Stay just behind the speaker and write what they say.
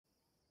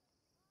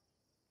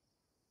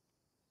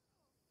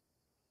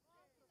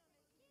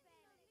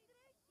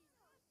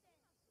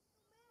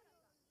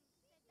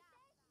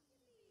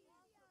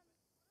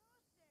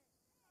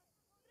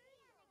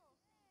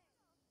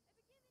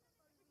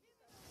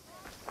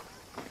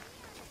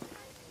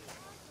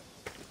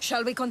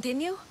Shall we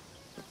continue?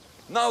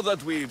 Now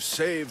that we've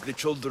saved the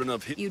children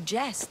of You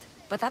jest,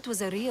 but that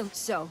was a real...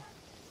 So,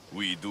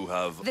 we do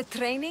have... the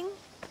training?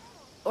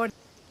 Or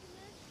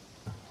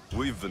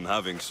We've been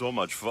having so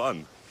much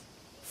fun.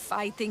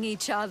 fighting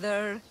each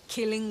other,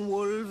 killing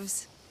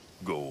wolves?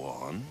 Go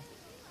on.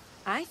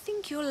 I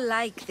think you'll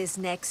like this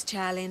next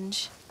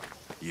challenge.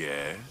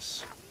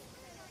 Yes?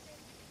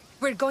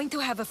 We're going to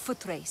have a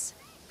foot race.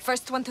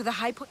 First one to the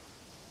high point...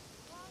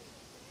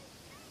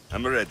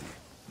 I'm ready.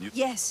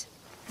 Yes,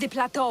 the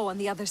plateau on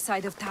the other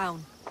side of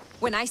town.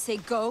 When I say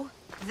go,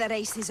 the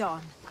race is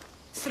on.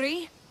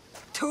 3,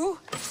 2,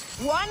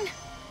 1,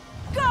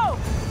 go!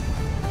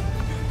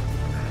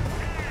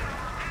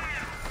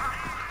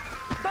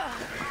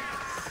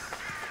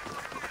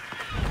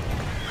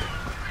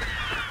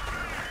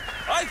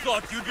 I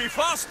thought you'd be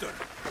faster!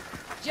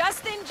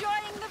 Just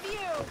enjoying the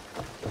view!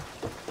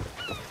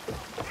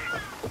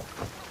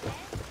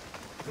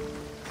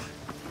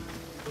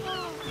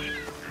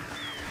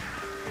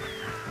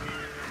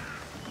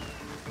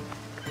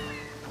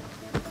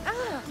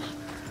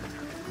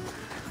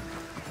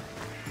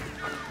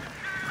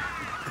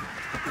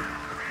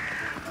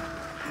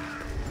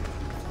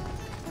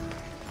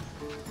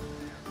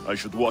 I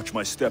should watch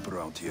my step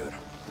around here.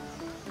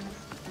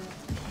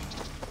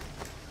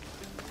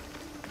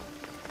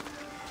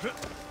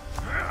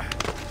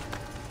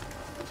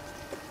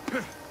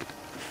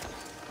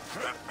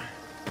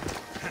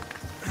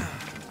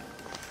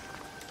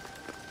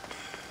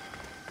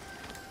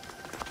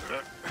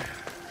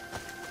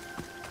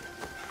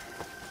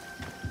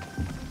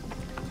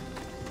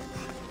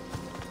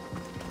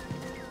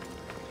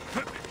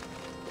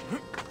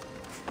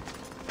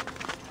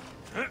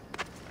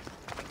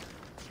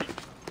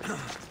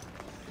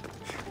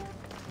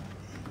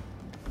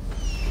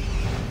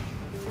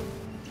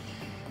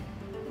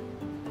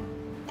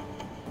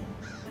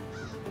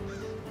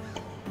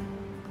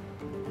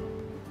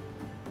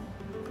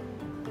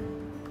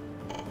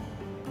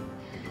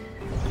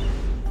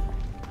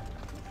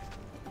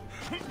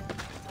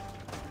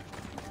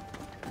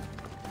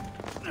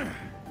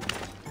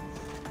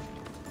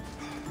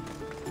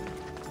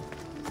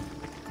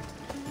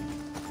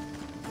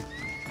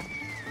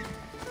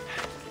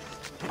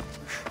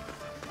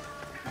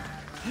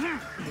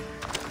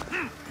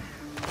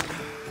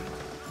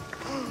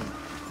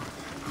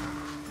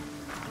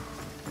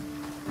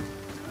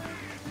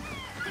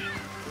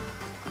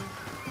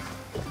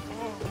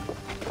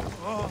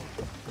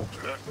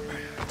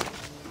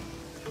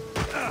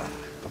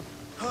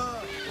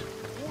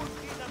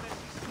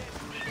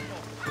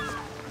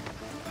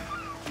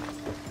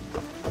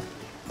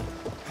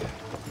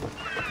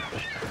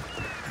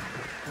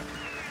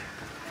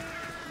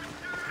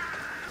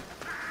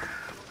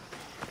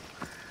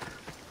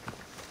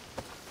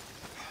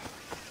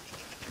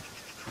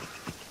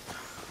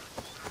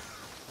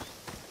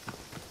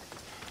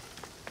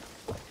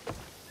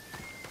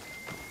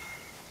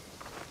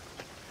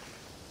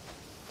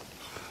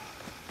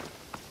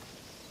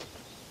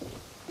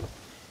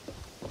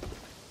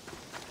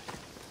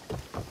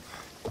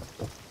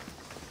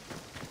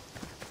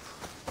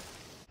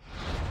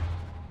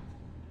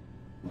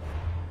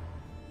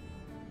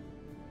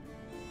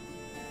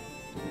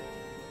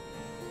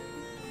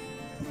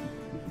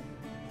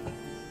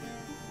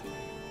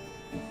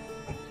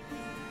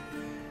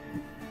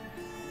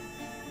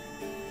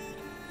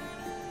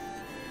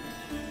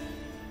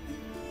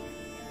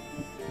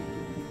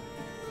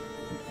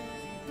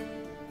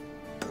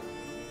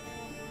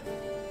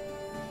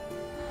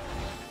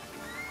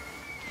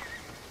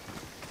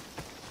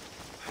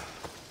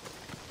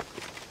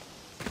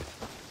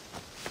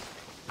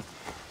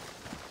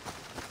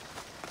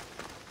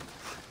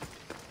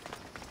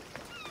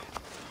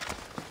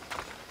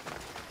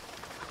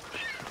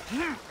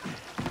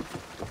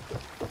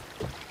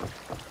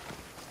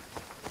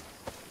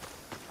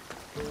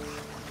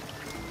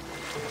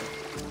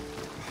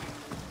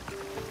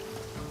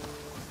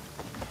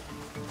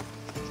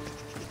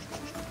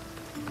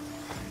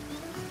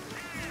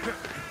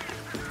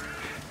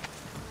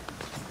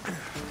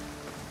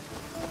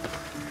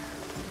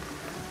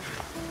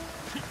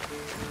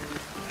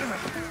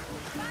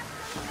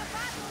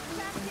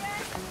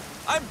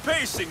 I'm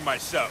pacing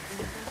myself.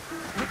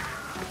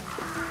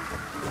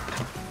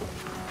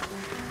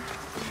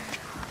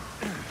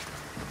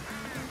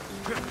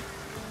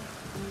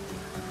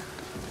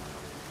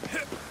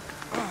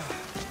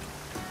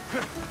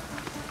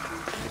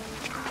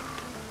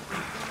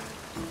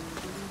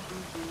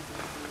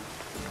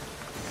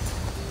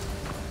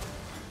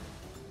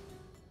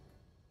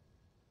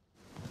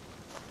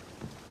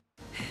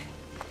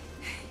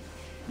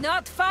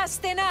 Not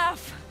fast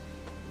enough!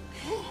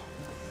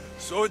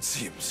 So it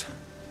seems.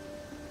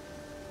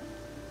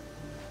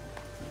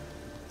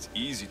 It's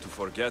easy to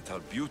forget how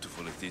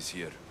beautiful it is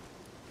here.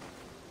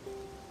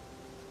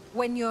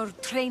 When you're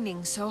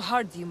training so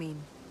hard, you mean?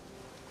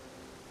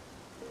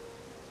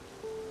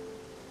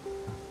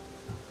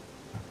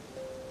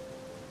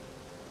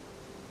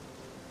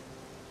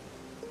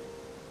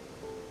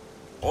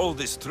 All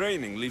this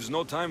training leaves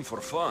no time for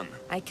fun.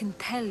 I can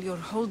tell you're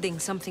holding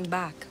something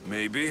back.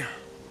 Maybe.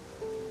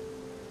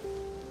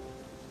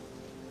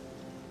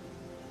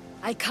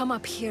 I come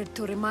up here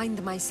to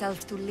remind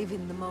myself to live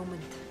in the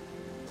moment.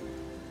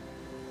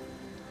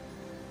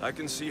 I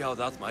can see how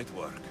that might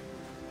work.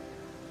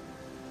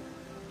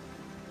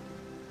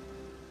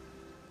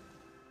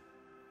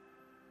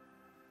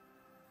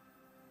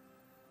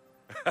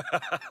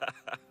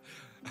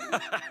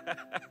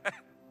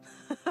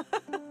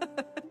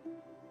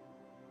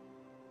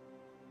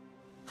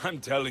 I'm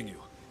telling you,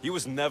 he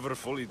was never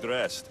fully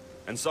dressed.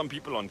 And some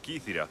people on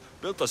Kythera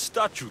built a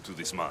statue to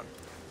this man.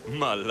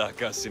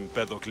 Malakas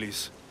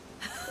Empedocles.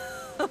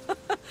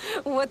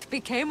 What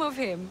became of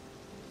him?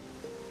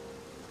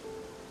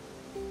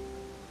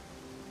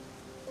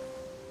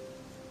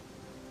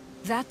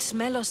 That's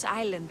Melos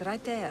Island,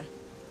 right there.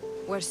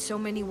 Where so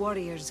many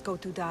warriors go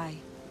to die.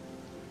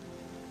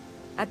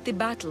 At the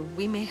battle,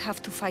 we may have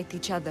to fight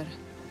each other.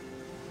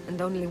 And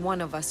only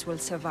one of us will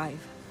survive.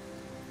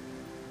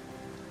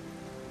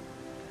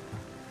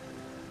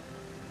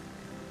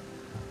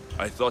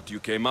 I thought you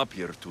came up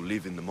here to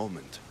live in the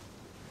moment.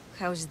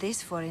 How's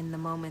this for in the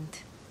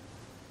moment?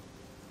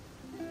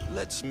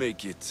 Let's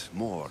make it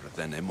more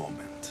than a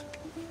moment.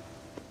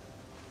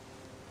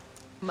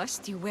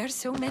 Must you wear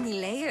so many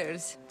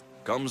layers?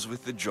 Comes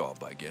with the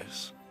job, I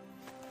guess.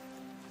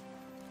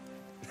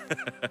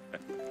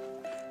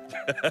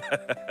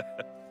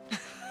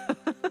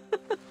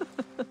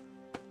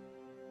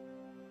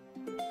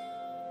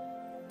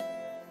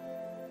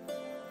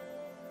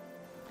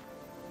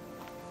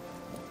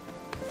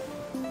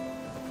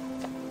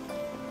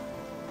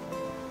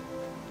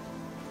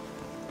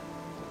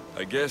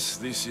 I guess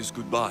this is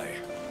goodbye.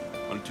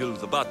 Until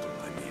the battle,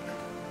 I mean.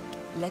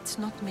 Let's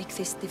not make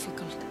this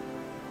difficult.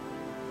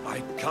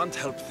 I can't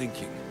help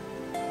thinking.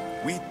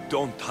 We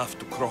don't have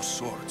to cross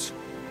swords.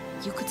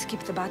 You could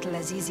skip the battle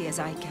as easy as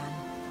I can,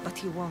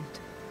 but you won't.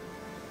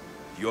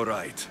 You're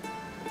right.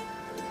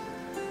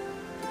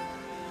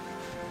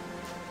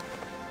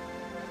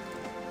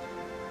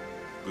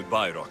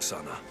 Goodbye,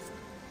 Roxana.